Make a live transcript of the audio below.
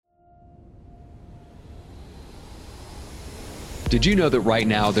Did you know that right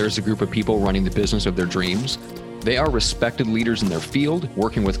now there's a group of people running the business of their dreams? They are respected leaders in their field,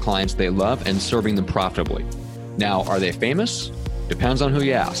 working with clients they love and serving them profitably. Now, are they famous? Depends on who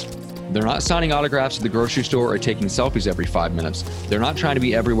you ask. They're not signing autographs at the grocery store or taking selfies every 5 minutes. They're not trying to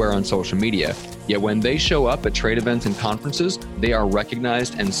be everywhere on social media. Yet when they show up at trade events and conferences, they are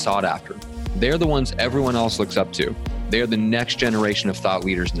recognized and sought after. They're the ones everyone else looks up to. They are the next generation of thought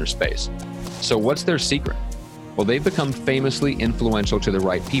leaders in their space. So what's their secret? Well, they've become famously influential to the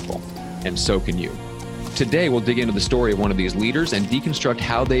right people, and so can you. Today, we'll dig into the story of one of these leaders and deconstruct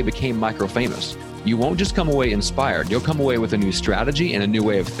how they became micro-famous. You won't just come away inspired, you'll come away with a new strategy and a new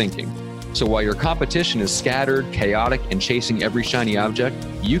way of thinking. So while your competition is scattered, chaotic, and chasing every shiny object,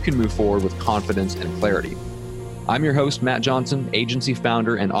 you can move forward with confidence and clarity. I'm your host, Matt Johnson, agency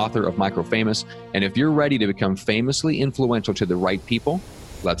founder and author of Micro-Famous, and if you're ready to become famously influential to the right people,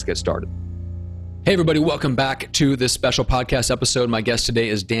 let's get started. Hey everybody, welcome back to this special podcast episode. My guest today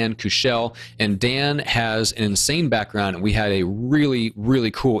is Dan Kushel, and Dan has an insane background, and we had a really,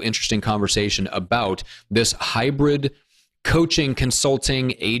 really cool, interesting conversation about this hybrid coaching,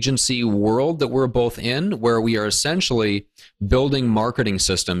 consulting, agency world that we're both in, where we are essentially building marketing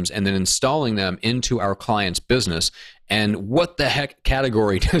systems and then installing them into our client's business. And what the heck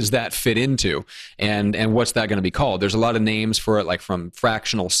category does that fit into? And what's that going to be called? There's a lot of names for it, like from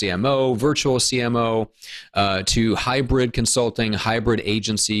fractional CMO, virtual CMO, to hybrid consulting, hybrid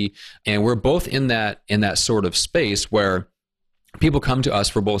agency. And we're both in that sort of space where people come to us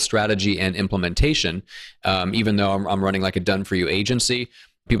for both strategy and implementation. Even though I'm running like a done-for-you agency,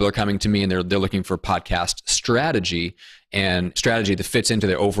 people are coming to me and they're looking for podcast strategy and strategy that fits into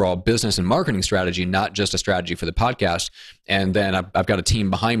their overall business and marketing strategy, not just a strategy for the podcast. And then I've got a team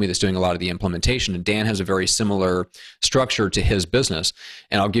behind me that's doing a lot of the implementation. And Dan has a very similar structure to his business.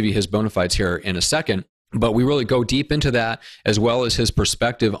 And I'll give you his bona fides here in a second. But we really go deep into that, as well as his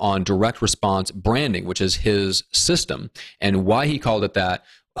perspective on direct response branding, which is his system, and why he called it that,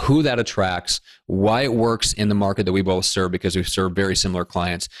 who that attracts, why it works in the market that we both serve, because we serve very similar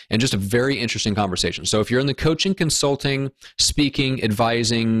clients, and just a very interesting conversation. So if you're in the coaching, consulting, speaking,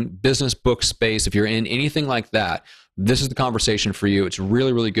 advising, business book space, if you're in anything like that, this is the conversation for you. It's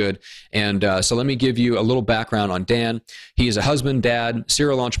really, really good. And so let me give you a little background on Dan. He is a husband, dad,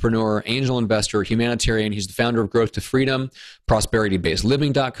 serial entrepreneur, angel investor, humanitarian. He's the founder of Growth to Freedom,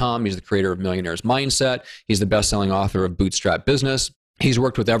 ProsperityBasedLiving.com. He's the creator of Millionaire's Mindset. He's the best-selling author of Bootstrap Business. He's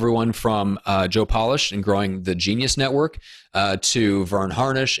worked with everyone from Joe Polish in growing the Genius Network to Vern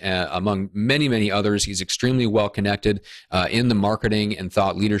Harnish, among many, many others. He's extremely well connected in the marketing and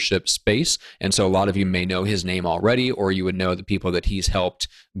thought leadership space. And so a lot of you may know his name already, or you would know the people that he's helped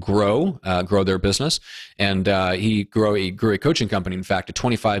grow their business. And he grew a coaching company, in fact, to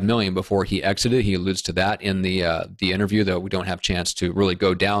 $25 million before he exited. He alludes to that in the interview, though we don't have a chance to really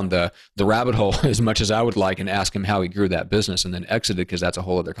go down the rabbit hole as much as I would like and ask him how he grew that business and then exited, because that's a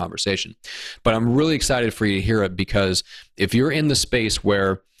whole other conversation. But I'm really excited for you to hear it, because if you're in the space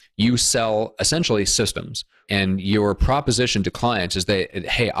where you sell essentially systems and your proposition to clients is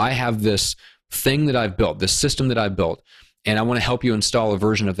hey, I have this thing that I've built, this system that I've built, and I want to help you install a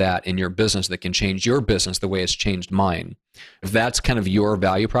version of that in your business that can change your business the way it's changed mine. If that's kind of your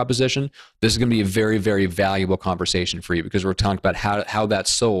value proposition, this is going to be a very, very valuable conversation for you, because we're talking about how that's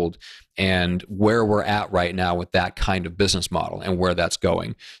sold and where we're at right now with that kind of business model and where that's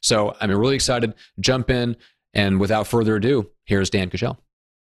going. So I'm really excited. Jump in. And without further ado, here's Dan Kushel.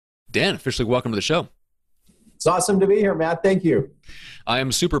 Dan, officially welcome to the show. It's awesome to be here, Matt. Thank you. I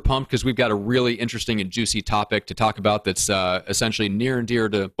am super pumped because we've got a really interesting and juicy topic to talk about that's essentially near and dear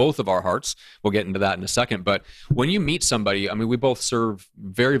to both of our hearts. We'll get into that in a second. But when you meet somebody, I mean, we both serve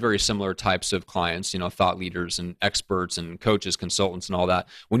very, very similar types of clients, thought leaders and experts and coaches, consultants and all that.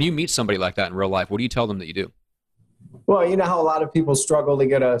 When you meet somebody like that in real life, what do you tell them that you do? Well, you know how a lot of people struggle to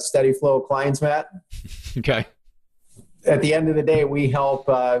get a steady flow of clients, Matt? Okay. At the end of the day, we help,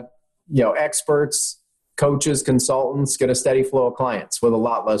 experts, coaches, consultants get a steady flow of clients with a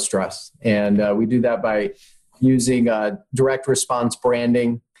lot less stress. And we do that by using direct response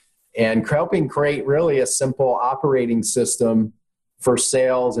branding and helping create really a simple operating system for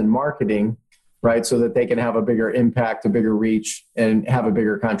sales and marketing, right? So that they can have a bigger impact, a bigger reach, and have a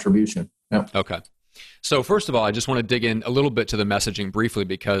bigger contribution. Yeah. Okay. So first of all, I just want to dig in a little bit to the messaging briefly,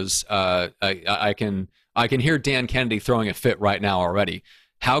 because I can hear Dan Kennedy throwing a fit right now already.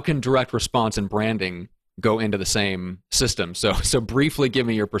 How can direct response and branding go into the same system? So briefly give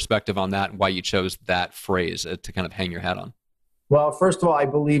me your perspective on that and why you chose that phrase to kind of hang your hat on. Well, first of all, I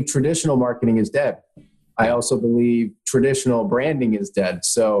believe traditional marketing is dead. I also believe traditional branding is dead.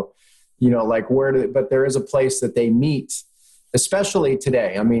 So, but there is a place that they meet especially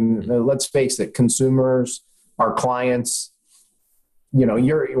today. I mean, let's face it, consumers, our clients,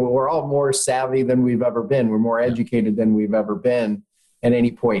 we're all more savvy than we've ever been. We're more educated than we've ever been at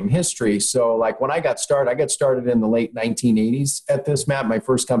any point in history. So like when I got started in the late 1980s at this, Matt. My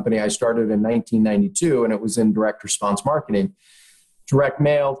first company I started in 1992, and it was in direct response marketing. Direct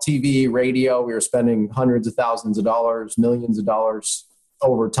mail, TV, radio. We were spending hundreds of thousands of dollars, millions of dollars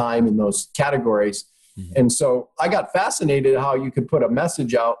over time in those categories. Mm-hmm. And so I got fascinated how you could put a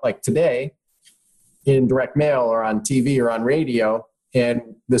message out like today in direct mail or on TV or on radio, and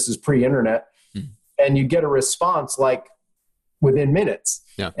this is pre-internet, and you get a response like within minutes,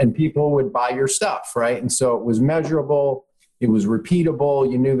 and people would buy your stuff, right? And so it was measurable, it was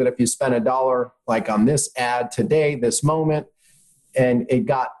repeatable. You knew that if you spent $1 like on this ad today, this moment, and it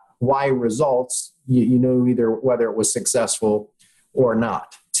got Y results, you knew either whether it was successful or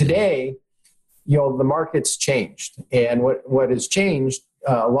not. Today, the market's changed, and what has changed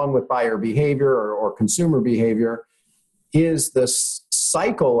along with buyer behavior or consumer behavior is this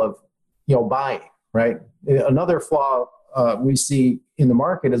cycle of buying, right? Another flaw we see in the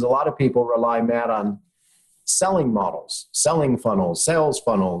market is a lot of people rely, Matt, on selling models, selling funnels, sales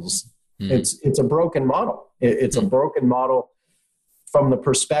funnels. It's a broken model. It's a broken model from the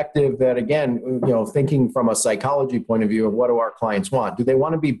perspective that, again, thinking from a psychology point of view of what do our clients want? Do they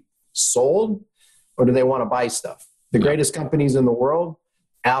want to be sold or do they want to buy stuff? The greatest companies in the world,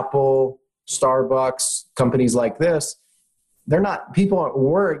 Apple, Starbucks, companies like this, they're not,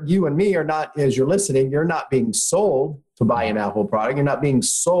 you and me are not, as you're listening, you're not being sold to buy an Apple product. You're not being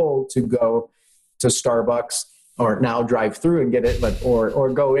sold to go to Starbucks or now drive through and get it, or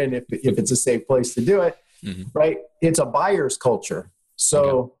go in if it's a safe place to do it, right? It's a buyer's culture.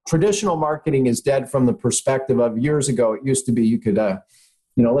 So traditional marketing is dead from the perspective of years ago. It used to be you could,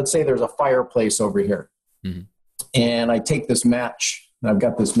 let's say there's a fireplace over here, and I take this match. I've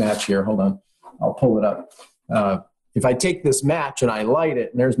got this match here. Hold on. I'll pull it up. If I take this match and I light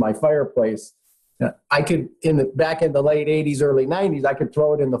it, and there's my fireplace, I could, back in the late 80s, early 90s, I could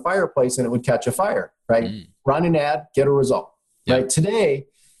throw it in the fireplace and it would catch a fire, right? Run an ad, get a result, right? Today,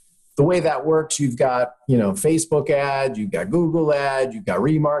 the way that works, you've got, Facebook ads, you've got Google ads, you've got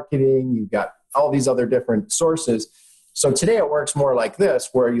remarketing, you've got all these other different sources. So today it works more like this,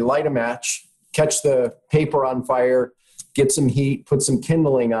 where you light a match, catch the paper on fire, get some heat, put some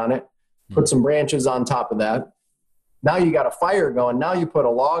kindling on it, put some branches on top of that. Now you got a fire going. Now you put a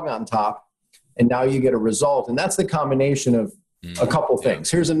log on top, and now you get a result. And that's the combination of a couple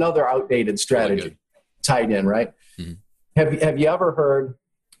things. Here's another outdated strategy tied in, right? Have you ever heard,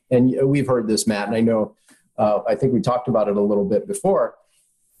 and we've heard this, Matt, and I know, I think we talked about it a little bit before,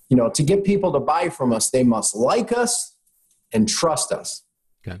 to get people to buy from us, they must like us and trust us.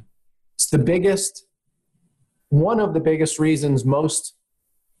 Okay. It's one of the biggest reasons most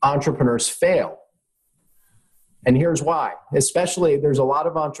entrepreneurs fail. And here's why. Especially, there's a lot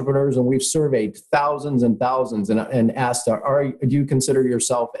of entrepreneurs, and we've surveyed thousands and thousands and asked, do you consider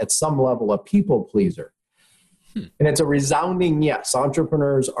yourself at some level a people pleaser? And it's a resounding yes.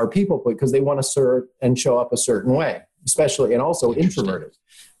 Entrepreneurs are people pleasers because they want to serve and show up a certain way, especially, and also introverted,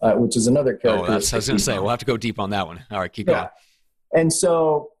 which is another characteristic. I was going to say, we'll have to go deep on that one. All right, keep going. And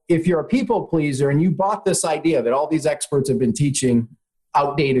so if you're a people pleaser and you bought this idea that all these experts have been teaching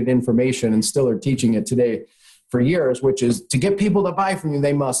outdated information and still are teaching it today for years, which is to get people to buy from you,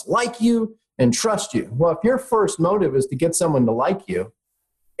 they must like you and trust you. Well, if your first motive is to get someone to like you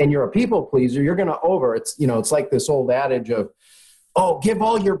and you're a people pleaser, you're going to it's like this old adage of, give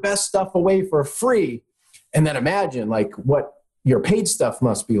all your best stuff away for free. And then imagine like what your paid stuff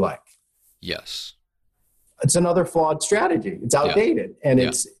must be like. Yes. It's another flawed strategy. It's outdated. And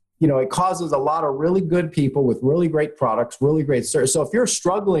it's, it causes a lot of really good people with really great products, really great service. So if you're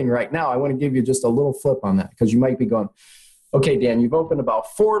struggling right now, I want to give you just a little flip on that, because you might be going, okay, Dan, you've opened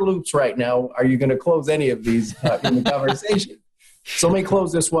about 4 loops right now. Are you going to close any of these in the conversation? So let me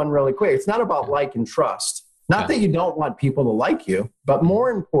close this one really quick. It's not about like and trust. Not that you don't want people to like you, but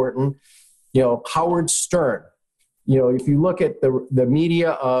more important, Howard Stern, if you look at the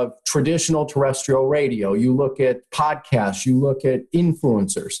media of traditional terrestrial radio, you look at podcasts, you look at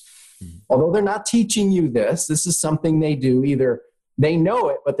influencers, although they're not teaching you this is something they do. Either they know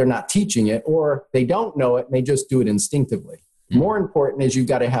it, but they're not teaching it, or they don't know it and they just do it instinctively. More important is you've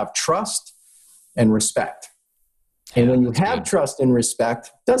got to have trust and respect. And when you have trust and respect,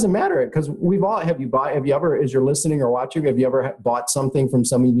 doesn't matter, because have you ever, as you're listening or watching, have you ever bought something from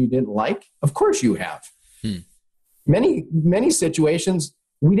someone you didn't like? Of course you have. Many situations,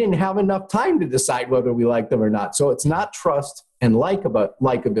 we didn't have enough time to decide whether we liked them or not. So it's not trust and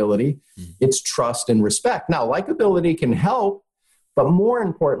likability. It's trust and respect. Now, likability can help, but more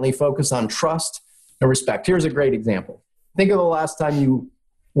importantly, focus on trust and respect. Here's a great example. Think of the last time you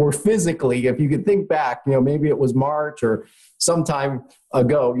were physically, if you could think back, maybe it was March or sometime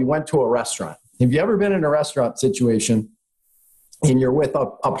ago, you went to a restaurant. Have you ever been in a restaurant situation and you're with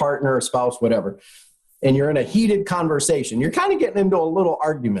a partner, a spouse, whatever, and you're in a heated conversation? You're kind of getting into a little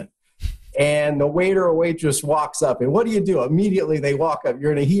argument. And the waiter or waitress walks up, and what do? Immediately they walk up.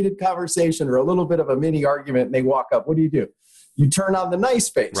 You're in a heated conversation or a little bit of a mini argument, and they walk up. What do? You turn on the nice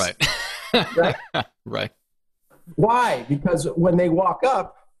face. Right. Right? Right. Why? Because when they walk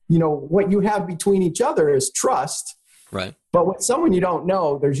up, what you have between each other is trust. Right. But with someone you don't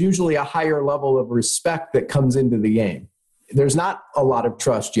know, there's usually a higher level of respect that comes into the game. There's not a lot of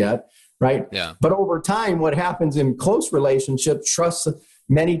trust yet, right? Yeah. But over time, what happens in close relationships, trust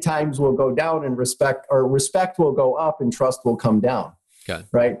many times will go down and respect will go up and trust will come down. Okay.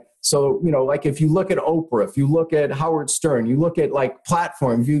 Right. So, like if you look at Oprah, if you look at Howard Stern, you look at like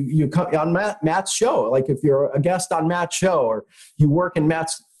platforms, you come on Matt's show, like if you're a guest on Matt's show or you work in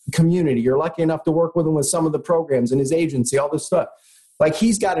Matt's community, you're lucky enough to work with him with some of the programs in his agency, all this stuff. Like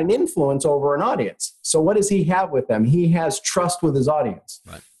he's got an influence over an audience. So what does he have with them? He has trust with his audience.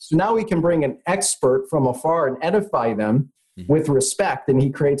 Right. So now he can bring an expert from afar and edify them with respect. And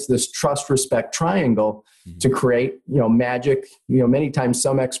he creates this trust, respect triangle to create, magic. Many times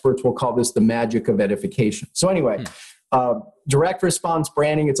some experts will call this the magic of edification. So anyway, direct response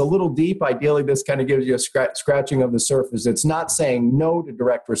branding, it's a little deep. Ideally, this kind of gives you a scratching of the surface. It's not saying no to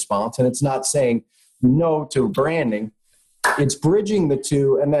direct response, and it's not saying no to branding. It's bridging the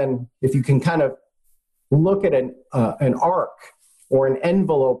two. And then if you can kind of look at an arc or an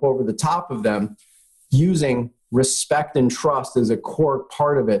envelope over the top of them, using respect and trust as a core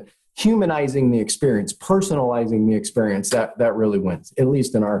part of it, humanizing the experience, personalizing the experience, that really wins, at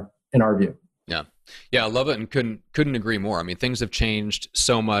least in our view. Yeah, I love it, and couldn't agree more. I mean, things have changed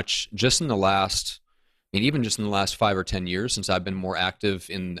so much just in the last, even just in the last 5 or 10 years since I've been more active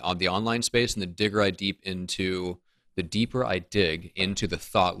on the online space, and the deeper I dig into the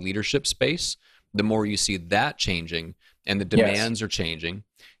thought leadership space, the more you see that changing and the demands are changing.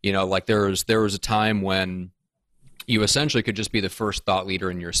 Like there was a time when you essentially could just be the first thought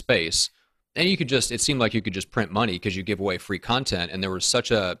leader in your space, and it seemed like you could just print money because you give away free content, and there was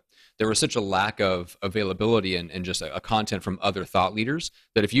such a lack of availability and just a content from other thought leaders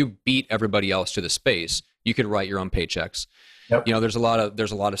that if you beat everybody else to the space, you could write your own paychecks. Yep. There's a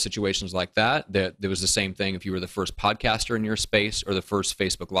lot of situations like that there was the same thing if you were the first podcaster in your space or the first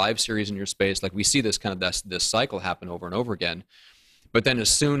Facebook Live series in your space. Like we see this kind of this cycle happen over and over again. But then as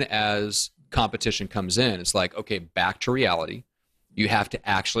soon as competition comes in, it's like, okay, back to reality. You have to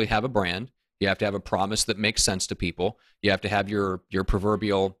actually have a brand. You have to have a promise that makes sense to people. You have to have your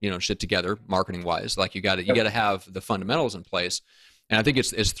proverbial, shit together marketing wise. Like you got to have the fundamentals in place. And I think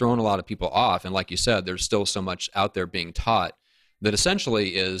it's thrown a lot of people off. And like you said, there's still so much out there being taught that essentially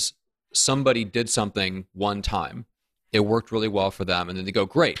is somebody did something one time. It worked really well for them. And then they go,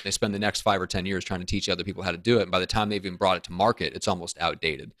 great. They spend the next 5 or 10 years trying to teach other people how to do it. And by the time they've even brought it to market, it's almost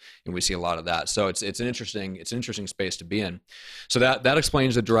outdated. And we see a lot of that. So it's an interesting space to be in. So that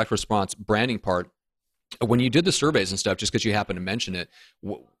explains the direct response branding part. When you did the surveys and stuff, just because you happened to mention it,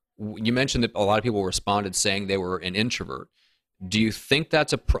 you mentioned that a lot of people responded saying they were an introvert. Do you think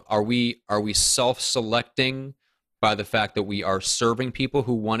that's are we self-selecting by the fact that we are serving people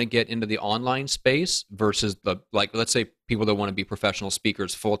who want to get into the online space versus let's say people that want to be professional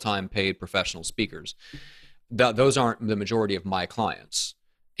speakers, full-time paid professional speakers? Those aren't the majority of my clients,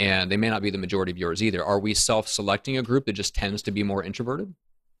 and they may not be the majority of yours either. Are we self-selecting a group that just tends to be more introverted?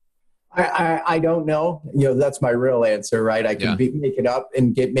 I don't know. That's my real answer, right? I can make it up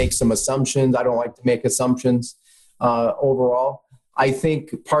and make some assumptions. I don't like to make assumptions overall. I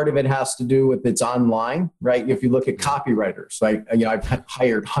think part of it has to do with it's online, right? If you look at copywriters, right? I've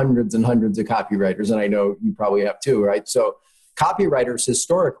hired hundreds and hundreds of copywriters, and I know you probably have too, right? So copywriters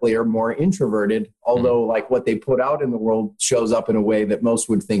historically are more introverted, although like what they put out in the world shows up in a way that most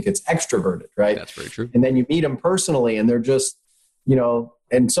would think it's extroverted, right? That's very true. And then you meet them personally and they're just,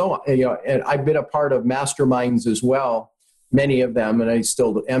 and so on, and I've been a part of masterminds as well, many of them, and I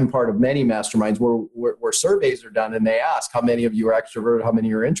still am part of many masterminds where surveys are done and they ask how many of you are extroverted, how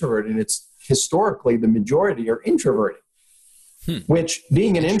many are introverted, and it's historically the majority are introverted, which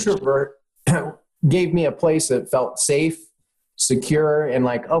being an introvert gave me a place that felt safe, secure, and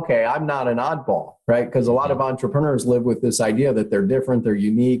like, okay, I'm not an oddball, right? Because a lot of entrepreneurs live with this idea that they're different, they're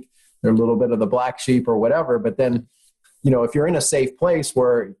unique, they're a little bit of the black sheep or whatever, but then if you're in a safe place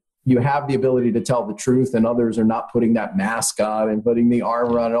where you have the ability to tell the truth and others are not putting that mask on and putting the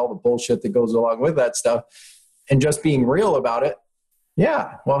armor on and all the bullshit that goes along with that stuff and just being real about it.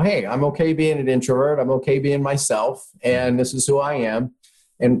 Yeah. Well, hey, I'm okay being an introvert. I'm okay being myself. And this is who I am.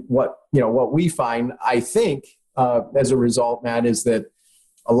 And what we find, I think, as a result, Matt, is that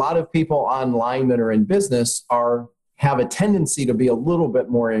a lot of people online that are in business have a tendency to be a little bit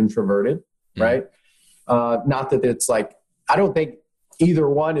more introverted, right? Not that it's like, I don't think either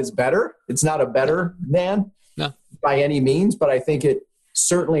one is better. It's not a better than by any means, but I think it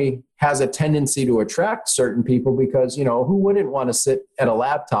certainly has a tendency to attract certain people because, who wouldn't want to sit at a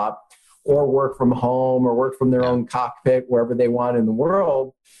laptop or work from home or work from their own cockpit, wherever they want in the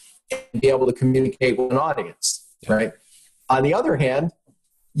world, and be able to communicate with an audience, right? On the other hand,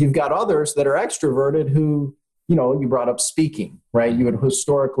 you've got others that are extroverted who, you brought up speaking, right? You would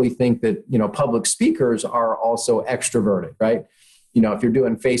historically think that, public speakers are also extroverted, right? If you're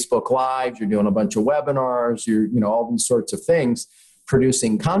doing Facebook Lives, you're doing a bunch of webinars, you're, all these sorts of things,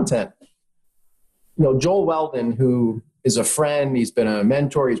 producing content. Joel Weldon, who is a friend, he's been a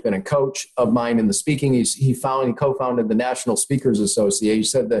mentor, he's been a coach of mine in the speaking. He co-founded the National Speakers Association. He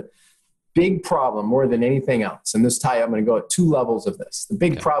said the big problem more than anything else, and I'm going to go at two levels of this. The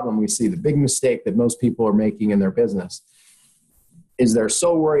big problem we see, the big mistake that most people are making in their business is they're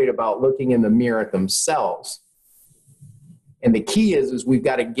so worried about looking in the mirror at themselves. And the key is we've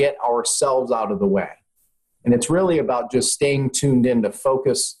got to get ourselves out of the way. And it's really about just staying tuned in to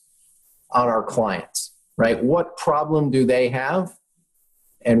focus on our clients, right? What problem do they have?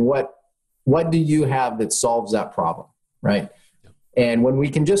 And what do you have that solves that problem, right? And when we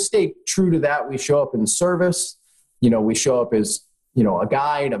can just stay true to that, we show up in service, we show up as, a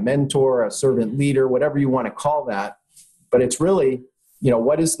guide, a mentor, a servant leader, whatever you want to call that. But it's really,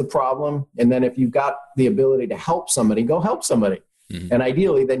 what is the problem? And then if you've got the ability to help somebody, go help somebody. Mm-hmm. And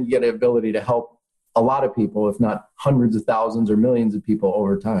ideally, then you get the ability to help a lot of people, if not hundreds of thousands or millions of people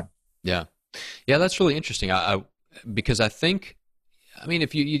over time. Yeah. Yeah, that's really interesting. Because I think,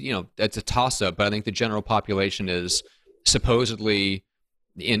 if it's a toss-up, but I think the general population is supposedly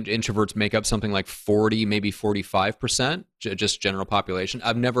introverts make up something like 40, maybe 45%, just general population.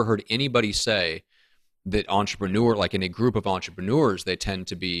 I've never heard anybody say that like in a group of entrepreneurs, they tend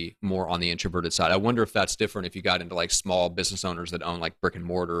to be more on the introverted side. I wonder if that's different if you got into like small business owners that own like brick and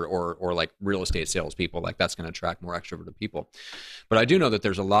mortar or like real estate salespeople, like that's going to attract more extroverted people. But I do know that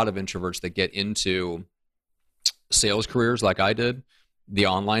there's a lot of introverts that get into sales careers like I did, the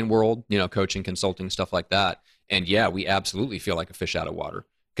online world, coaching, consulting, stuff like that. And yeah, we absolutely feel like a fish out of water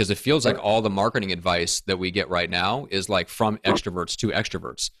because it feels like all the marketing advice that we get right now is like from extroverts to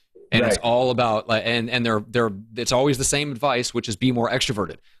extroverts. And it's all about and it's always the same advice, which is be more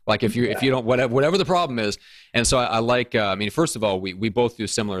extroverted. Like if you don't, whatever the problem is. And so I like, first of all, we both do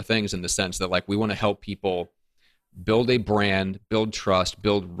similar things in the sense that like we want to help people build a brand, build trust,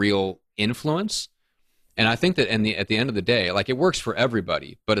 build real influence. And I think that at the end of the day, like it works for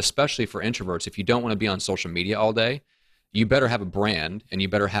everybody, but especially for introverts, if you don't want to be on social media all day, you better have a brand and you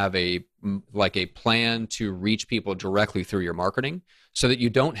better have a plan to reach people directly through your marketing so that you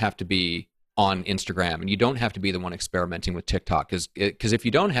don't have to be on Instagram and you don't have to be the one experimenting with TikTok. Because if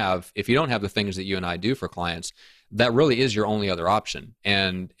you don't have the things that you and I do for clients, that really is your only other option.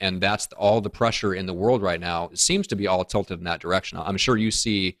 And that's all the pressure in the world right now. It seems to be all tilted in that direction. I'm sure you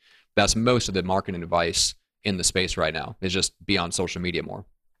see that's most of the marketing advice in the space right now is just be on social media more.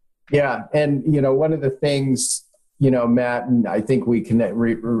 Yeah. And, one of the things, Matt, and I think we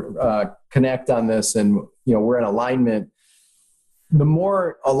connect on this and, we're in alignment. The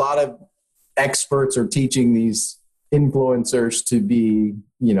more a lot of experts are teaching these influencers to be,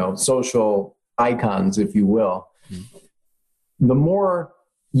 social icons, if you will, the more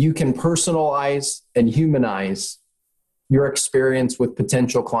you can personalize and humanize your experience with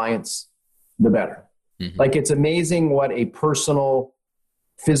potential clients, the better. Mm-hmm. Like it's amazing what a personal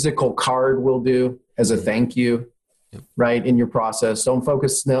physical card will do as a thank you, right, in your process. Don't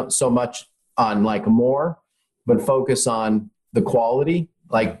focus so much on like more, but focus on the quality,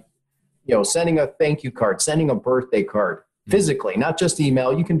 like, sending a thank you card, sending a birthday card physically, not just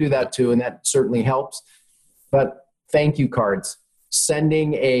email. You can do that too, and that certainly helps. But thank you cards,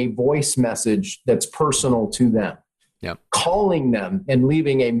 sending a voice message that's personal to them, calling them and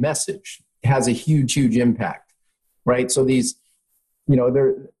leaving a message has a huge, huge impact, right? So these,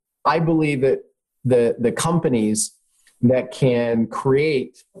 I believe that the companies that can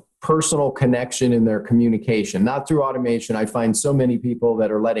create personal connection in their communication, not through automation. I find so many people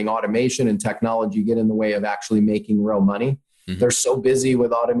that are letting automation and technology get in the way of actually making real money. Mm-hmm. They're so busy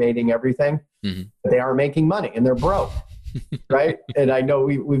with automating everything that they aren't making money and they're broke. right? And I know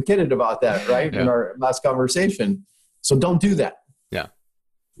we've kidded about that, right? In our last conversation. So don't do that. Yeah.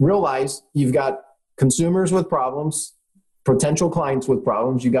 Realize you've got consumers with problems, potential clients with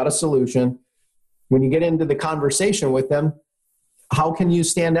problems. You got a solution. When you get into the conversation with them, how can you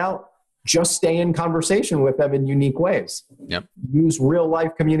stand out? Just stay in conversation with them in unique ways. Yep. Use real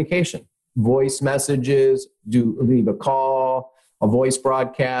life communication, voice messages, leave a call, a voice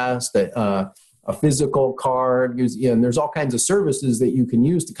broadcast, a physical card. And there's all kinds of services that you can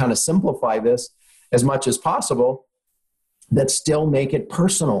use to kind of simplify this as much as possible that still make it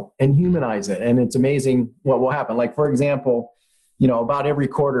personal and humanize it. And it's amazing what will happen. Like, for example, about every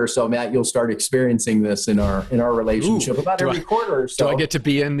quarter or so, Matt, you'll start experiencing this in our relationship. Ooh, about every quarter or so. Do I get to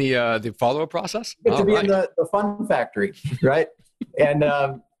be in the follow-up process? You get to be in the fun factory, right? And,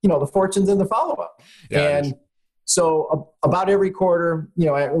 the fortune's in the follow-up. Yeah, and so about every quarter,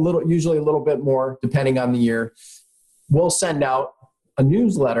 usually a little bit more, depending on the year, we'll send out a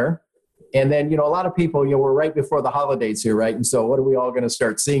newsletter. And then, a lot of people, we're right before the holidays here, right? And so what are we all going to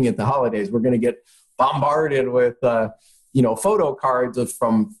start seeing at the holidays? We're going to get bombarded with, photo cards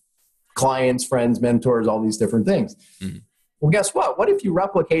from clients, friends, mentors, all these different things. Mm-hmm. Well, guess what? What if you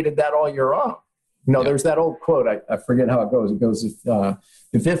replicated that all year long? There's that old quote. I forget how it goes. It goes,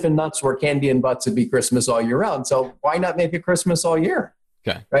 if and nuts were candy and butts, it'd be Christmas all year round. So why not make it Christmas all year?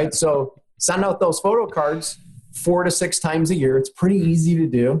 Okay. Right? So send out those photo cards 4 to 6 times a year. It's pretty easy to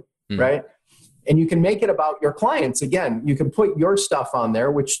do. Right? And you can make it about your clients. Again, you can put your stuff on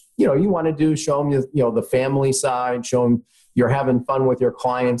there, which, you want to do, show them, the family side, show them you're having fun with your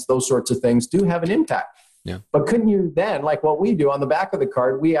clients, those sorts of things do have an impact. Yeah. But couldn't you then, like what we do on the back of the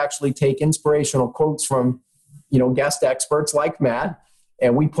card, we actually take inspirational quotes from, guest experts like Matt,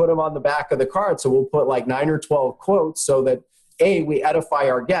 and we put them on the back of the card. So we'll put like 9 or 12 quotes so that we edify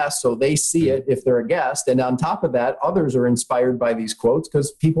our guests so they see it if they're a guest. And on top of that, others are inspired by these quotes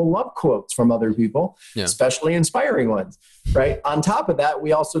because people love quotes from other people, especially inspiring ones, right? On top of that,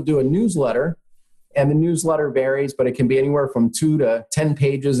 we also do a newsletter, and the newsletter varies, but it can be anywhere from 2 to 10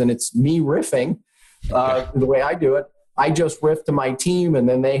 pages. And it's me riffing the way I do it. I just riff to my team, and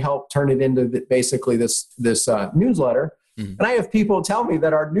then they help turn it into basically this newsletter. Mm-hmm. And I have people tell me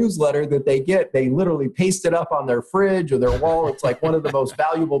that our newsletter that they get, they literally paste it up on their fridge or their wall. It's like one of the most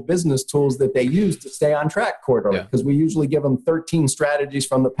valuable business tools that they use to stay on track quarterly, because we usually give them 13 strategies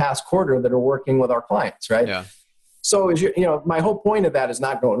from the past quarter that are working with our clients, right? Yeah. So, my whole point of that is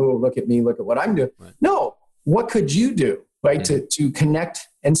not going, oh, look at me, look at what I'm doing. Right. No, what could you do, right, to connect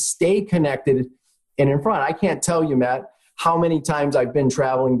and stay connected and in front? I can't tell you, Matt, how many times I've been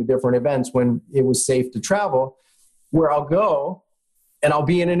traveling to different events when it was safe to travel, where I'll go and I'll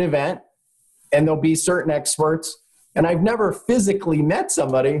be in an event and there'll be certain experts, and I've never physically met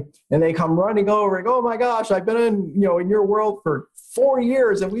somebody, and they come running over and go, oh my gosh, I've been in your world for 4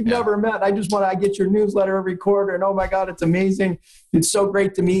 years and we've never met. I get your newsletter every quarter, and oh my God, it's amazing. It's so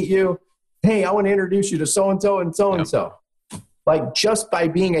great to meet you. Hey, I want to introduce you to so-and-so and so-and-so. Like, just by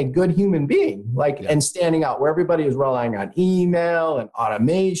being a good human being, and standing out where everybody is relying on email and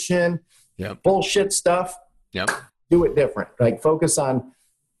automation, bullshit stuff. Yep. Do it different. Focus on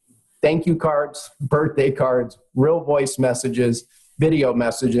thank you cards, birthday cards, real voice messages, video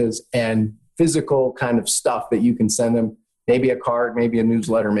messages, and physical kind of stuff that you can send them. Maybe a card, maybe a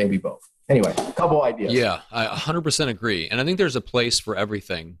newsletter, maybe both. Anyway, a couple ideas. Yeah, I 100% agree. And I think there's a place for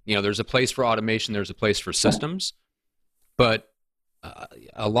everything. There's a place for automation. There's a place for systems. But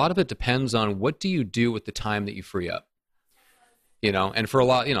a lot of it depends on what do you do with the time that you free up. And for a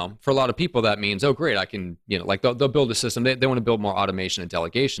lot of people, that means, oh, great, I can, they'll build a system. They want to build more automation and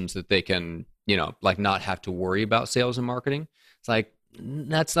delegation so that they can, not have to worry about sales and marketing. It's like,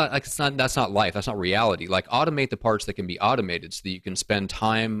 that's not life. That's not reality. Automate the parts that can be automated so that you can spend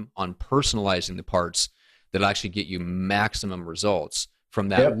time on personalizing the parts that actually get you maximum results from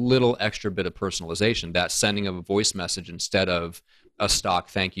that little extra bit of personalization, that sending of a voice message instead of a stock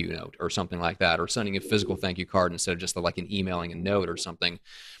thank you note or something like that, or sending a physical thank you card instead of just an emailing a note or something.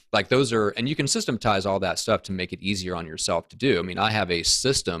 Those are, and you can systematize all that stuff to make it easier on yourself to do. I mean, I have a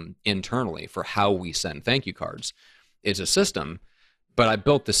system internally for how we send thank you cards. It's a system, but I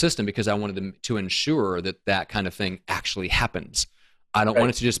built the system because I wanted to ensure that kind of thing actually happens. I don't want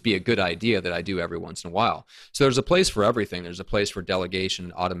it to just be a good idea that I do every once in a while. So there's a place for everything. There's a place for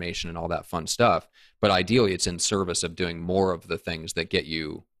delegation, automation, and all that fun stuff. But ideally, it's in service of doing more of the things that get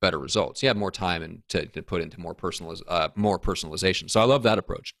you better results. You have more time and to put into more personalization. So I love that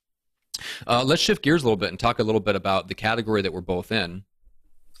approach. Let's shift gears a little bit and talk a little bit about the category that we're both in,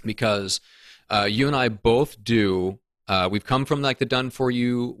 because you and I both do We've come from like the done for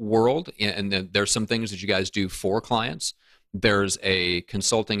you world, and then there's some things that you guys do for clients. There's a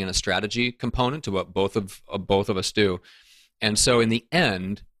consulting and a strategy component to what both of us do. And so in the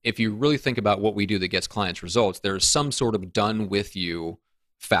end, if you really think about what we do that gets clients results, there's some sort of done with you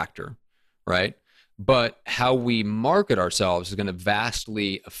factor, right? But how we market ourselves is going to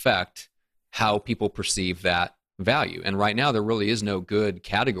vastly affect how people perceive that value. And right now, there really is no good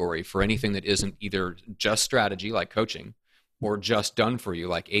category for anything that isn't either just strategy, like coaching, or just done for you,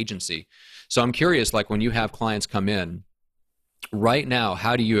 like agency. So I'm curious, like when you have clients come in, right now,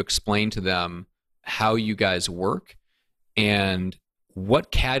 how do you explain to them how you guys work, and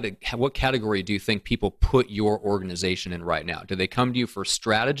what category do you think people put your organization in right now? Do they come to you for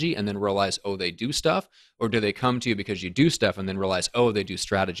strategy and then realize, oh, they do stuff? Or do they come to you because you do stuff and then realize, oh, they do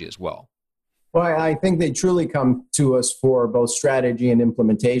strategy as well? Well, I think they truly come to us for both strategy and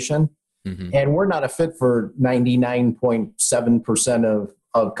implementation. Mm-hmm. And we're not a fit for 99.7%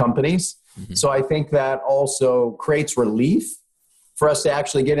 of companies. Mm-hmm. So I think that also creates relief for us to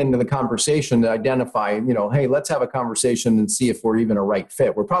actually get into the conversation to identify, hey, let's have a conversation and see if we're even a right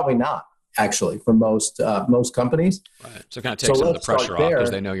fit. We're probably not, actually, for most companies. Right. So it kind of takes some of the pressure off because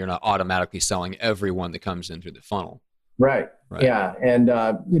they know you're not automatically selling everyone that comes in through the funnel. Right. Yeah. And,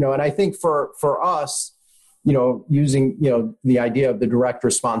 and I think for us, using, the idea of the direct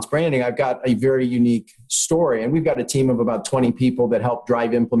response branding, I've got a very unique story, and we've got a team of about 20 people that help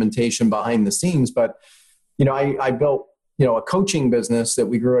drive implementation behind the scenes. But, I built, a coaching business that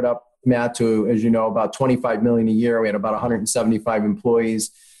we grew it up, Matt, to, as you know, about 25 million a year. We had about 175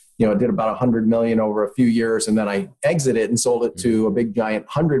 employees, did about 100 million over a few years. And then I exited and sold it to a big giant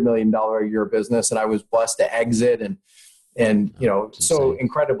 $100 million a year business. And I was blessed to exit and so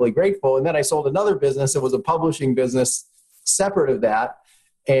incredibly grateful. And then I sold another business. It was a publishing business separate of that.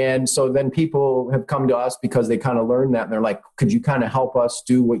 And so then people have come to us because they kind of learned that, and they're like, could you kind of help us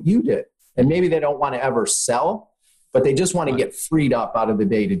do what you did? And maybe they don't want to ever sell, but they just want to get freed up out of the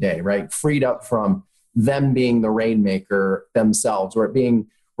day-to-day, right? Freed up from them being the rainmaker themselves, or being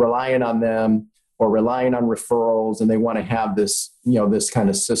reliant on them or relying on referrals. And they want to have this, this kind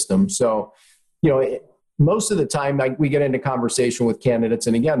of system. So, most of the time, we get into conversation with candidates,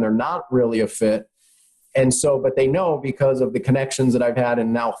 and again, they're not really a fit. And so, but they know, because of the connections that I've had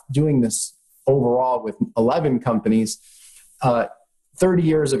and now doing this overall with 11 companies, 30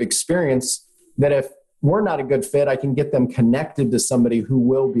 years of experience, that if we're not a good fit, I can get them connected to somebody who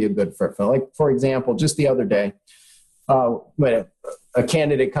will be a good fit. Like, for example, just the other day, when a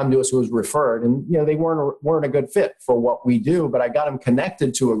candidate come to us who was referred, and they weren't a good fit for what we do, but I got them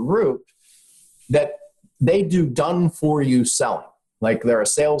connected to a group that they do done for you selling. Like, they're a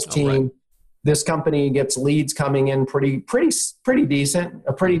sales team. Right. This company gets leads coming in pretty decent,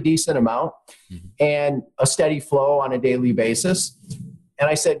 a pretty decent amount, mm-hmm. and a steady flow on a daily basis. And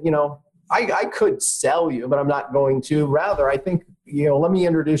I said, I could sell you, but I'm not going to. Rather, I think, let me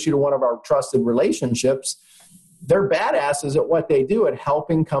introduce you to one of our trusted relationships. They're badasses at what they do, at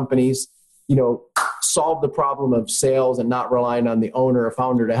helping companies, solve the problem of sales and not relying on the owner or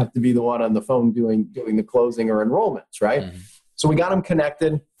founder to have to be the one on the phone doing the closing or enrollments, right? Mm-hmm. So we got them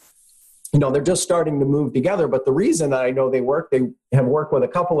connected. They're just starting to move together. But the reason that I know they have worked with a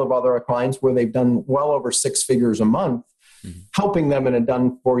couple of other clients where they've done well over 6 figures a month, mm-hmm. helping them in a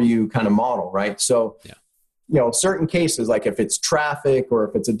done-for-you kind of model, right? So, certain cases, like if it's traffic or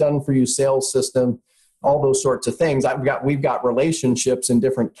if it's a done-for-you sales system, all those sorts of things, we've got relationships in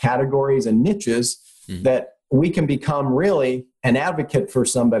different categories and niches, mm-hmm. that we can become really an advocate for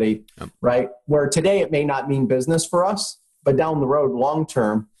somebody, right? Where today it may not mean business for us, but down the road,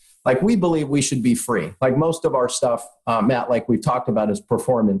 long-term, like, we believe we should be free. Like, most of our stuff, Matt, like we've talked about, is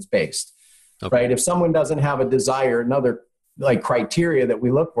performance-based, right? If someone doesn't have a desire, another criteria that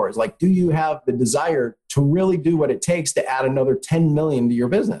we look for is like, do you have the desire to really do what it takes to add another 10 million to your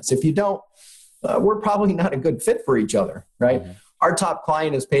business? If you don't, we're probably not a good fit for each other, right? Mm-hmm. Our top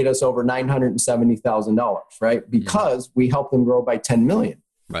client has paid us over $970,000, right? Because mm-hmm. we helped them grow by 10 million.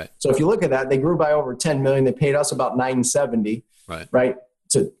 Right. So if you look at that, they grew by over 10 million. They paid us about 970, right?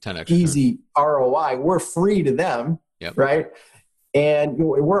 It's an easy ROI. We're free to them, right? And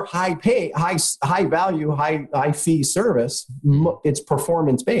we're high value, high fee service. It's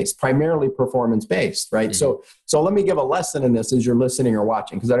performance based, primarily performance based, right? Mm-hmm. So let me give a lesson in this as you're listening or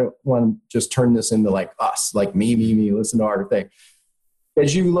watching, because I don't want to just turn this into like us, like me, listen to our thing.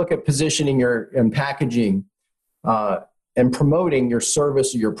 As you look at positioning and packaging and promoting your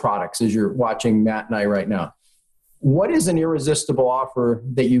service or your products, as you're watching Matt and I right now, what is an irresistible offer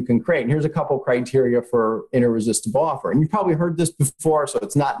that you can create? And here's a couple criteria for an irresistible offer. And you've probably heard this before, so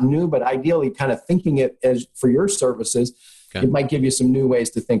it's not new, but ideally kind of thinking it as for your services, it might give you some new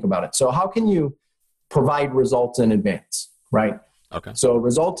ways to think about it. So how can you provide results in advance, right? Okay. So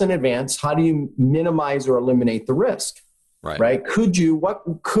results in advance, how do you minimize or eliminate the risk, right? What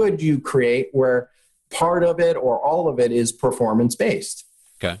could you create where part of it or all of it is performance-based,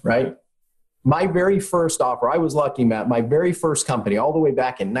 right? My very first offer, I was lucky, Matt, my very first company, all the way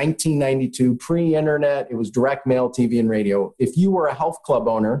back in 1992, pre-internet, it was direct mail, TV, and radio. If you were a health club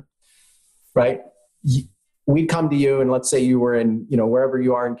owner, right, we'd come to you, and let's say you were in, wherever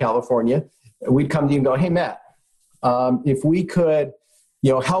you are in California, we'd come to you and go, hey, Matt, if we could,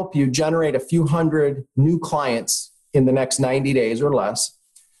 help you generate a few hundred new clients in the next 90 days or less,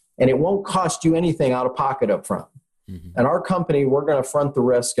 and it won't cost you anything out of pocket up front. And our company, we're going to front the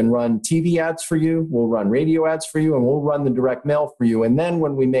risk and run TV ads for you. We'll run radio ads for you, and we'll run the direct mail for you. And then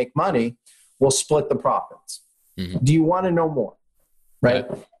when we make money, we'll split the profits. Do you want to know more? Right?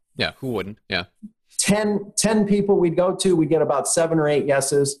 Yeah. Who wouldn't? Yeah. 10 people we'd go to, we'd get about 7 or 8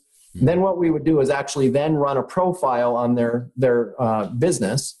 yeses. Then what we would do is actually then run a profile on their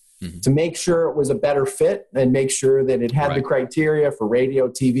business to make sure it was a better fit and make sure that it had the criteria for radio,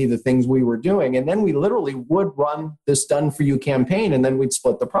 TV, the things we were doing. And then we literally would run this done for you campaign, and then we'd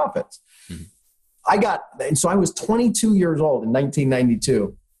split the profits. So I was 22 years old in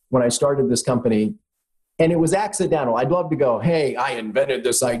 1992 when I started this company, and it was accidental. I'd love to go, hey, I invented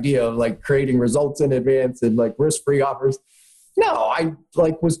this idea of like creating results in advance and like risk-free offers. No, I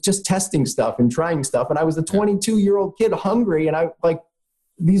was just testing stuff and trying stuff. And I was a 22-year-old kid hungry, and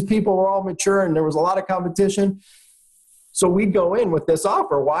these people were all mature and there was a lot of competition. So we'd go in with this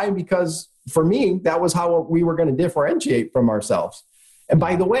offer. Why? Because for me, that was how we were going to differentiate from ourselves. And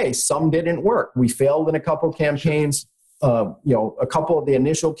by the way, some didn't work. We failed in a couple campaigns. A couple of the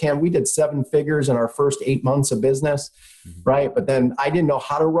initial we did 7 figures in our first 8 months of business, right? But then I didn't know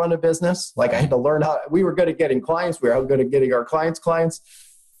how to run a business. Like I had to learn we were good at getting clients. We were good at getting our clients.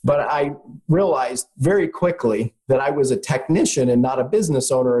 But I realized very quickly that I was a technician and not a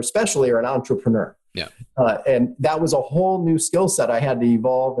business owner, especially, or an entrepreneur. Yeah. And that was a whole new skill set I had to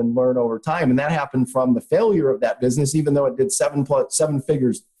evolve and learn over time. And that happened from the failure of that business, even though it did 7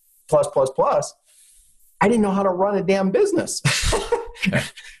 figures plus. I didn't know how to run a damn business.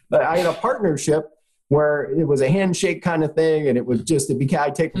 I had a partnership where it was a handshake kind of thing. And it was I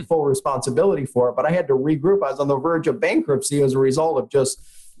take full responsibility for it, but I had to regroup. I was on the verge of bankruptcy as a result of just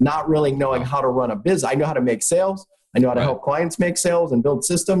not really knowing how to run a business. I know how to make sales. I know how to help clients make sales and build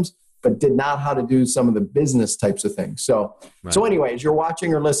systems, but did not how to do some of the business types of things. So anyways, you're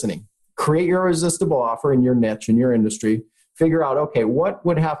watching or listening, create your irresistible offer in your niche, in your industry, figure out, okay, what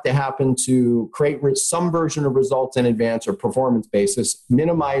would have to happen to create some version of results in advance or performance basis,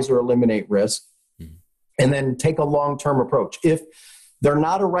 minimize or eliminate risk, and then take a long-term approach. If they're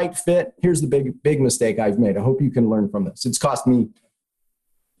not a right fit, here's the big mistake I've made. I hope you can learn from this. It's cost me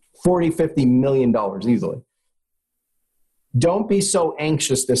 $40, $50 million easily. Don't be so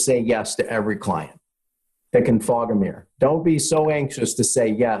anxious to say yes to every client that can fog a mirror. Don't be so anxious to say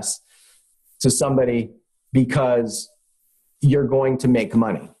yes to somebody because you're going to make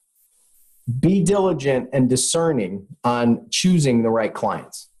money. Be diligent and discerning on choosing the right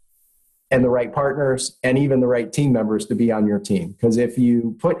clients and the right partners and even the right team members to be on your team. Because if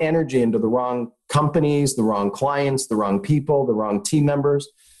you put energy into the wrong companies, the wrong clients, the wrong people, the wrong team members,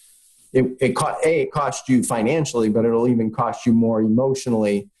 it costs you financially, but it'll even cost you more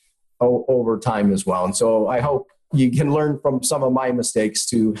emotionally over time as well. And so I hope you can learn from some of my mistakes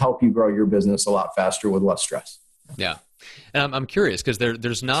to help you grow your business a lot faster with less stress. Yeah. And I'm curious because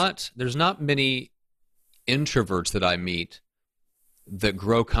there's not many introverts that I meet that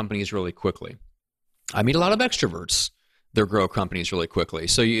grow companies really quickly. I meet a lot of extroverts that grow companies really quickly.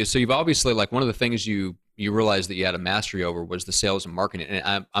 So you've obviously, like, one of the things you realized that you had a mastery over was the sales and marketing.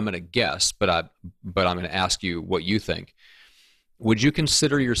 And I'm going to guess, but I'm going to ask you what you think. Would you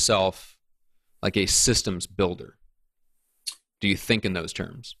consider yourself like a systems builder? Do you think in those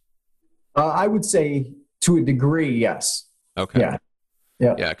terms? I would say to a degree, yes. Okay.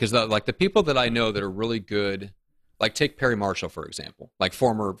 Yeah. Because like the people that I know that are really good, like take Perry Marshall, for example, like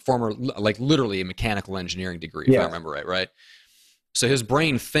former, like literally a mechanical engineering degree, if I remember right? So his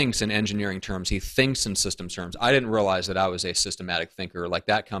brain thinks in engineering terms. He thinks in systems terms. I didn't realize that I was a systematic thinker. Like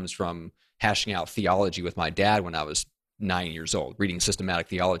that comes from hashing out theology with my dad when I was 9 years old, reading systematic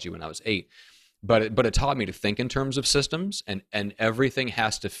theology when I was 8. But it taught me to think in terms of systems, and everything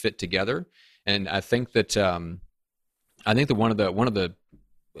has to fit together. And I think that one of the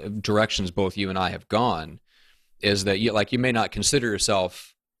directions both you and I have gone is that you may not consider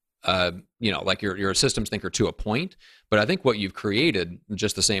yourself, like you're a systems thinker to a point, but I think what you've created,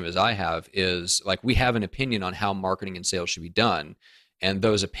 just the same as I have, is like we have an opinion on how marketing and sales should be done. And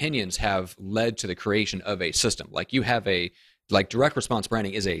those opinions have led to the creation of a system. Like you have direct response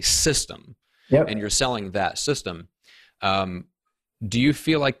branding is a system, yep, and you're selling that system. Do you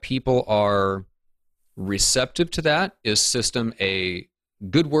feel like people are receptive to that? Is system a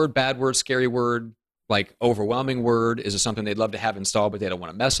good word, bad word, scary word, like overwhelming word? Is it something they'd love to have installed, but they don't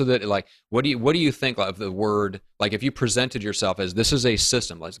want to mess with it? Like, what do you think of the word? Like, if you presented yourself as this is a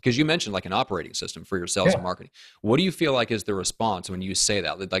system, like, because you mentioned like an operating system for your sales and marketing, what do you feel like is the response when you say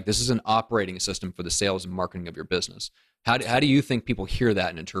that? Like, this is an operating system for the sales and marketing of your business. How do you think people hear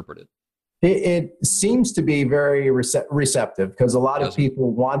that and interpret it? It seems to be very receptive because a lot of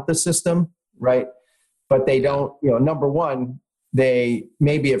people want the system, right? But they don't, number one, they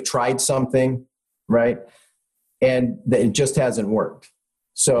maybe have tried something, right? And it just hasn't worked.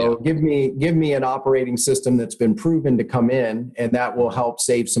 So give me an operating system that's been proven to come in, and that will help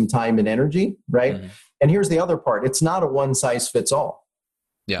save some time and energy, right? Mm-hmm. And here's the other part. It's not a one size fits all.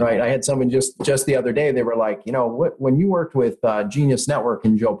 Yeah. Right. I had someone just the other day, they were like, when you worked with Genius Network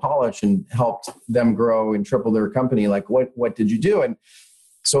and Joe Polish and helped them grow and triple their company, like what did you do? And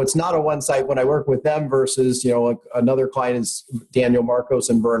so it's not a one site when I work with them versus, like another client is Daniel Marcos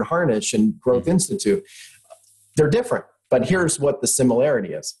and Vern Harnish and Growth mm-hmm. Institute. They're different, but here's what the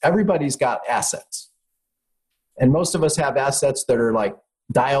similarity is. Everybody's got assets. And most of us have assets that are like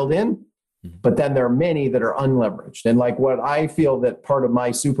dialed in, but then there are many that are unleveraged. And like what I feel that part of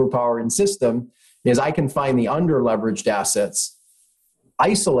my superpower in system is I can find the underleveraged assets,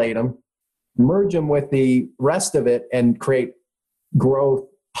 isolate them, merge them with the rest of it, and create growth,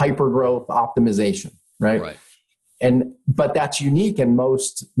 hyper growth optimization, right? But that's unique in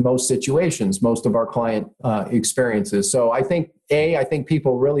most situations, most of our client experiences. So I think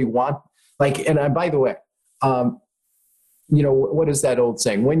people really want, like, and by the way, what is that old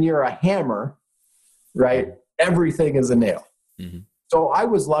saying? When you're a hammer, right, everything is a nail. Mm-hmm. So I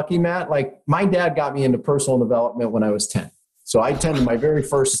was lucky, Matt. Like my dad got me into personal development when I was 10. So I attended my very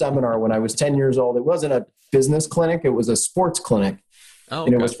first seminar when I was 10 years old. It wasn't a business clinic. It was a sports clinic. Oh,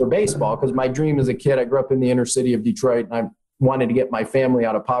 okay. And it was for baseball because my dream as a kid, I grew up in the inner city of Detroit and I wanted to get my family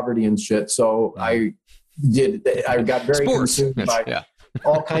out of poverty and shit. So I got very consumed by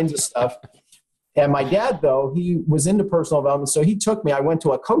all kinds of stuff. And my dad, though, he was into personal development. So he took me. I went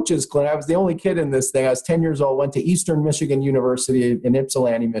to a coach's clinic. I was the only kid in this thing. I was 10 years old, went to Eastern Michigan University in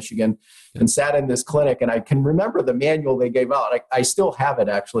Ypsilanti, Michigan, and sat in this clinic. And I can remember the manual they gave out. I still have it,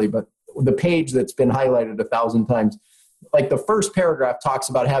 actually, but the page that's been highlighted 1,000 times. Like the first paragraph talks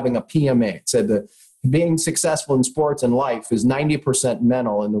about having a PMA. It said that being successful in sports and life is 90%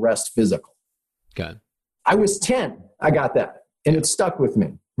 mental and the rest physical. Okay. I was 10. I got that. And it stuck with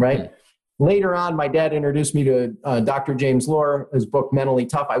me, right? Mm-hmm. Later on, my dad introduced me to Dr. James Lohr, his book, Mentally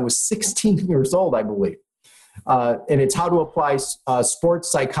Tough. I was 16 years old, I believe. And it's how to apply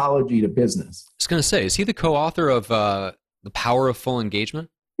sports psychology to business. I was going to say, is he the co-author of The Power of Full Engagement?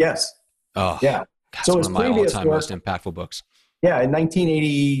 Yes. Oh, yeah. God, so it's one of my all-time most impactful books. Yeah, in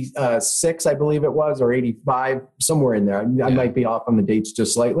 1986, I believe it was, or 85, somewhere in there. I might be off on the dates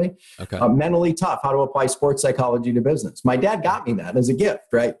just slightly. Okay. Mentally Tough, how to apply sports psychology to business. My dad got me that as a gift,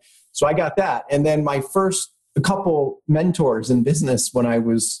 right? So I got that. And then my first couple mentors in business when I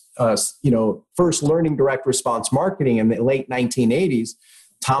was, first learning direct response marketing in the late 1980s,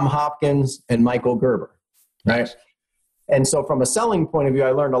 Tom Hopkins and Michael Gerber, right? Nice. And so from a selling point of view,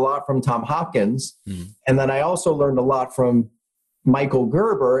 I learned a lot from Tom Hopkins. Mm-hmm. And then I also learned a lot from Michael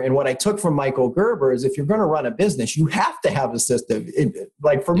Gerber. And what I took from Michael Gerber is if you're going to run a business, you have to have a system.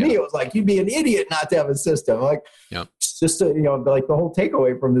 For me, it was like, you'd be an idiot not to have a system. Like, like the whole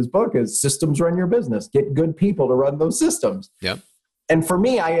takeaway from this book is systems run your business. Get good people to run those systems. Yeah. And for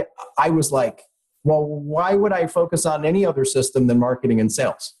me, I was like, well, why would I focus on any other system than marketing and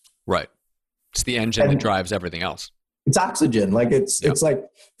sales? Right. It's the engine that drives everything else. It's oxygen. Like it's like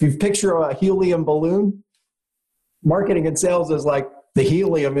if you picture a helium balloon, marketing and sales is like the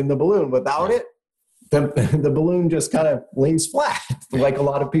helium in the balloon. Without it, the balloon just kind of lays flat, like a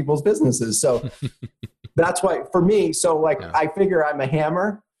lot of people's businesses. So that's why for me, I figure I'm a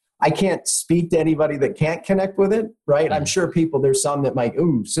hammer. I can't speak to anybody that can't connect with it, right? Mm-hmm. I'm sure there's some that might,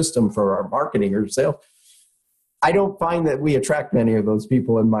 system for our marketing or sales. I don't find that we attract many of those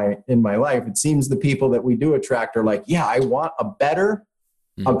people in my life. It seems the people that we do attract are like, I want a better,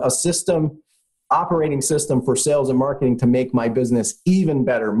 a system operating system for sales and marketing to make my business even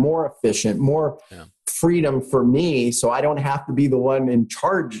better, more efficient, more freedom for me, so I don't have to be the one in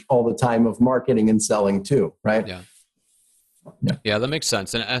charge all the time of marketing and selling too, right? Yeah, that makes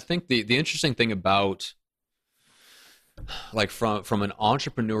sense. And I think the interesting thing about, like, from an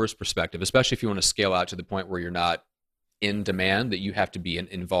entrepreneur's perspective, especially if you want to scale out to the point where you're not in demand, that you have to be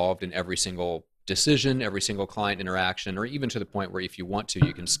involved in every single decision, every single client interaction, or even to the point where if you want to,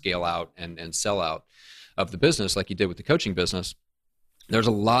 you can scale out and sell out of the business like you did with the coaching business. There's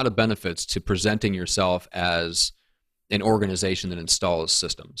a lot of benefits to presenting yourself as an organization that installs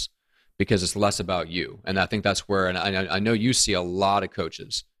systems, because it's less about you. And I think that's where, and I know you see a lot of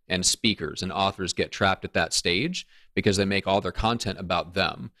coaches and speakers and authors get trapped at that stage because they make all their content about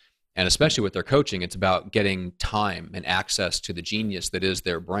them. And especially with their coaching, it's about getting time and access to the genius that is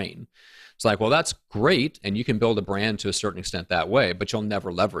their brain. It's like, well, that's great, and you can build a brand to a certain extent that way, but you'll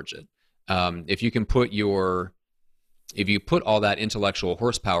never leverage it. If you put all that intellectual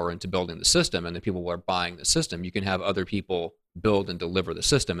horsepower into building the system, and the people who are buying the system, you can have other people build and deliver the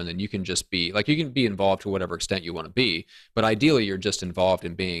system, and then you can just be like, you can be involved to whatever extent you want to be, but ideally you're just involved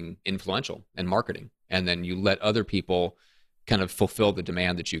in being influential and marketing, and then you let other people kind of fulfill the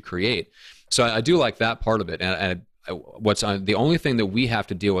demand that you create. So I do like that part of it. And what's the only thing that we have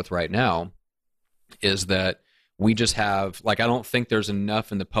to deal with right now is that we just have, like, I don't think there's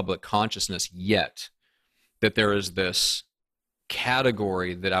enough in the public consciousness yet that there is this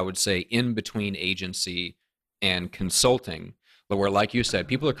category that I would say in between agency and consulting, where, like you said,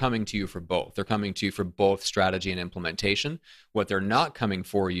 people are coming to you for both. They're coming to you for both strategy and implementation. What they're not coming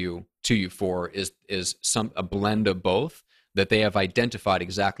to you for is a blend of both, that they have identified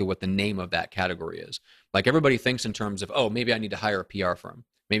exactly what the name of that category is. Like, everybody thinks in terms of, oh, maybe I need to hire a PR firm.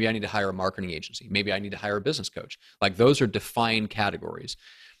 Maybe I need to hire a marketing agency. Maybe I need to hire a business coach. Like, those are defined categories.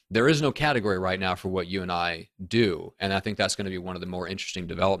 There is no category right now for what you and I do. And I think that's going to be one of the more interesting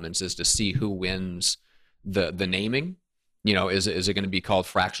developments, is to see who wins the naming. You know, is it going to be called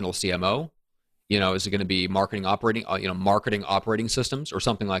fractional CMO? You know, is it going to be marketing operating systems or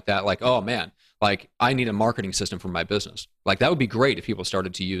something like that? Like, oh man, like, I need a marketing system for my business. Like, that would be great if people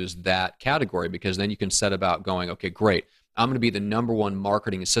started to use that category, because then you can set about going, okay, great, I'm going to be the number one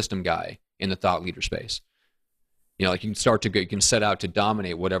marketing system guy in the thought leader space. You know, like, you can set out to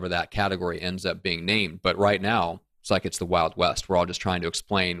dominate whatever that category ends up being named. But right now, it's like it's the Wild West. We're all just trying to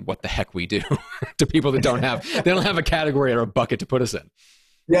explain what the heck we do to people that don't have a category or a bucket to put us in.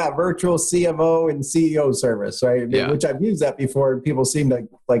 Yeah, virtual CMO and CEO service, right? Yeah. Which I've used that before, and people seem to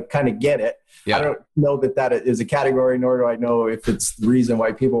like kind of get it. Yeah. I don't know that is a category, nor do I know if it's the reason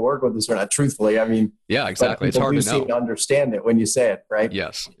why people work with us or not. Truthfully, I mean, yeah, exactly. It's hard to know. Seem to understand it when you say it, right?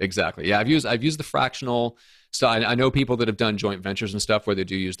 Yes, exactly. Yeah, I've used the fractional. So I know people that have done joint ventures and stuff where they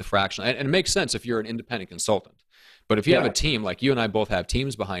do use the fractional, and it makes sense if you're an independent consultant. But if you have a team, like you and I both have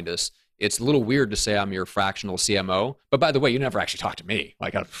teams behind us, it's a little weird to say I'm your fractional CMO. But by the way, you never actually talk to me.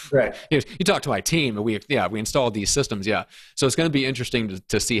 Like, right. You talk to my team, and we installed these systems. Yeah. So it's going to be interesting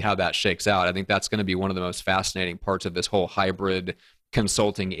to see how that shakes out. I think that's going to be one of the most fascinating parts of this whole hybrid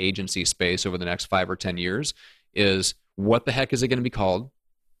consulting agency space over the next 5 or 10 years, is what the heck is it going to be called?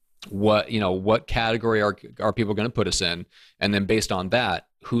 What category are people going to put us in? And then based on that,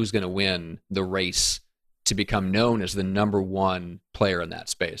 who's going to win the race to become known as the number one player in that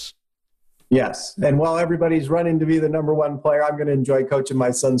space? Yes. And while everybody's running to be the number one player, I'm going to enjoy coaching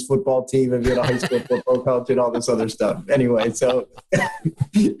my son's football team and being a high school football coach and all this other stuff. Anyway, so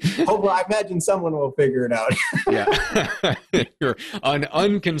hopefully, I imagine someone will figure it out. Yeah. You're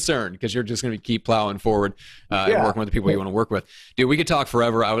unconcerned, because you're just going to keep plowing forward and working with the people you want to work with. Dude, we could talk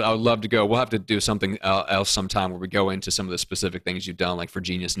forever. I would love to go. We'll have to do something else sometime where we go into some of the specific things you've done, like for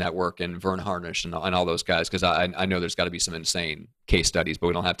Genius Network and Vern Harnish and all those guys, because I know there's got to be some insane case studies, but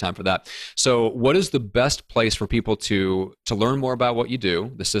we don't have time for that. So what is the best place for people to learn more about what you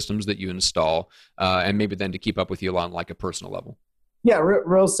do, the systems that you install, and maybe then to keep up with you on like a personal level? Yeah,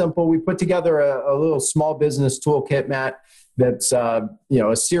 real simple. We put together a little small business toolkit, Matt, that's a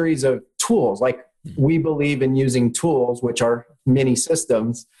series of tools. Like, we believe in using tools, which are mini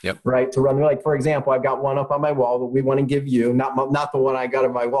systems, right, to run. Like, for example, I've got one up on my wall that we want to give you, not the one I got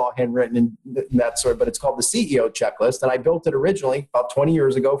on my wall, handwritten and that sort, but it's called the CEO checklist. And I built it originally about 20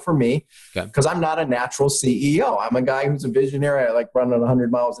 years ago for me, because I'm not a natural CEO. I'm a guy who's a visionary. I like running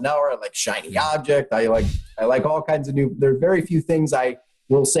 100 miles an hour. I like shiny object. I like all kinds of new. There are very few things I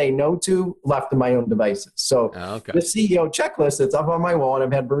will say no to left in my own devices. So the CEO checklist that's up on my wall, and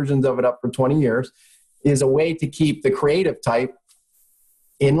I've had versions of it up for 20 years, is a way to keep the creative type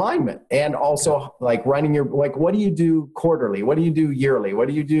in alignment, and also like running your, like, what do you do quarterly? What do you do yearly? What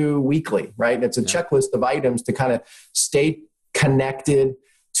do you do weekly? Right. And it's a checklist of items to kind of stay connected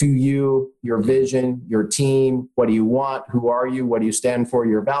to you, your vision, your team. What do you want? Who are you? What do you stand for?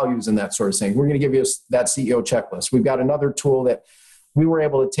 Your values and that sort of thing. We're going to give you that CEO checklist. We've got another tool that we were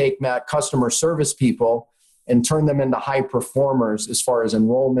able to take, Matt, customer service people and turn them into high performers as far as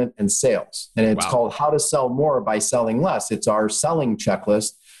enrollment and sales. And it's called How to Sell More by Selling Less. It's our selling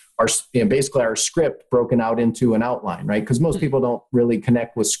checklist, basically our script broken out into an outline, right? Because most people don't really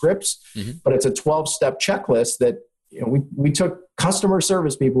connect with scripts, but it's a 12-step checklist that, we took customer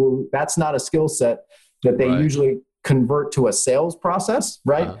service people. That's not a skill set that they usually convert to a sales process,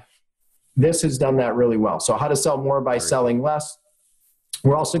 right? This has done that really well. So How to Sell More by Selling Less.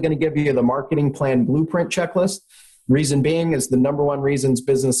 We're also going to give you the marketing plan blueprint checklist. Reason being is the number one reasons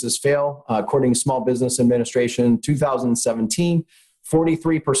businesses fail, according to Small Business Administration 2017,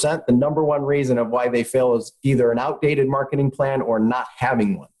 43%, the number one reason of why they fail is either an outdated marketing plan or not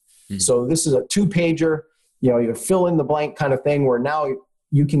having one. So this is a 2-pager, you fill in the blank kind of thing where now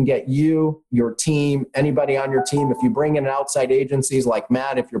you can get you, your team, anybody on your team. If you bring in outside agencies like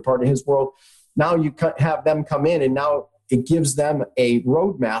Matt, if you're part of his world, now you have them come in, and now it gives them a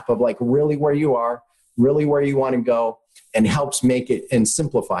roadmap of like really where you are, really where you want to go, and helps make it and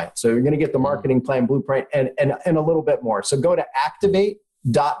simplify it. So you're going to get the marketing plan blueprint and a little bit more. So go to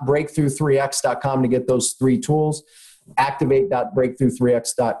activate.breakthrough3x.com to get those 3 tools.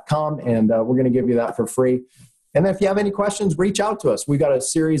 Activate.breakthrough3x.com, and we're going to give you that for free. And if you have any questions, reach out to us. We got a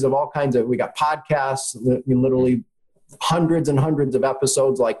series of all kinds of, we got podcasts, literally hundreds and hundreds of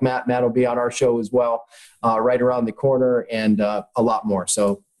episodes like Matt. Matt will be on our show as well, right around the corner, and a lot more.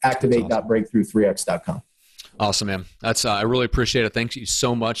 So activate.breakthrough3x.com. Awesome, man. That's I really appreciate it. Thank you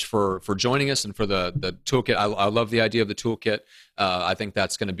so much for joining us and for the toolkit. I love the idea of the toolkit. I think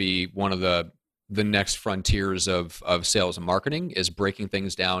that's going to be one of the next frontiers of sales and marketing, is breaking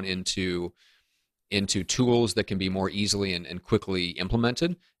things down into tools that can be more easily and quickly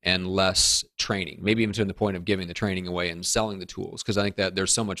implemented, and less training, maybe even to the point of giving the training away and selling the tools, because I think that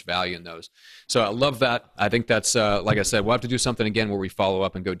there's so much value in those. So I love that. I think that's, like I said, we'll have to do something again where we follow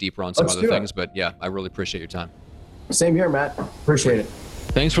up and go deeper on some other things. But yeah, I really appreciate your time. Same here, Matt. Appreciate it.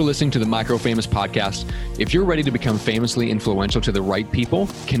 Thanks for listening to the Micro Famous podcast. If you're ready to become famously influential to the right people,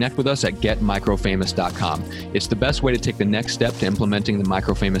 connect with us at getmicrofamous.com. It's the best way to take the next step to implementing the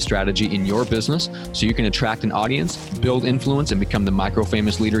Micro Famous strategy in your business, so you can attract an audience, build influence, and become the Micro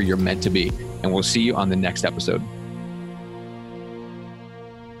Famous leader you're meant to be. And we'll see you on the next episode.